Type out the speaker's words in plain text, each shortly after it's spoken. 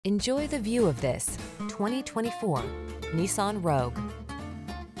Enjoy the view of this 2024 Nissan Rogue.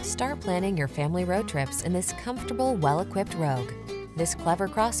 Start planning your family road trips in this comfortable, well-equipped Rogue. This clever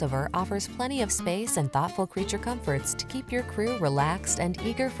crossover offers plenty of space and thoughtful creature comforts to keep your crew relaxed and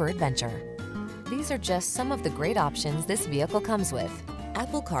eager for adventure. These are just some of the great options this vehicle comes with: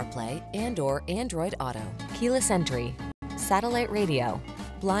 Apple CarPlay and/or Android Auto, keyless entry, satellite radio,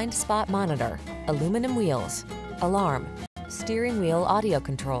 blind spot monitor, aluminum wheels, alarm, steering wheel audio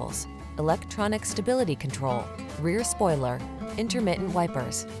controls, electronic stability control, rear spoiler, intermittent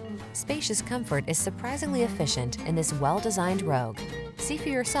wipers. Spacious comfort is surprisingly efficient in this well-designed Rogue. See for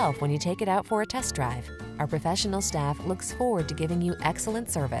yourself when you take it out for a test drive. Our professional staff looks forward to giving you excellent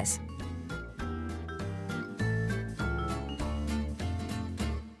service.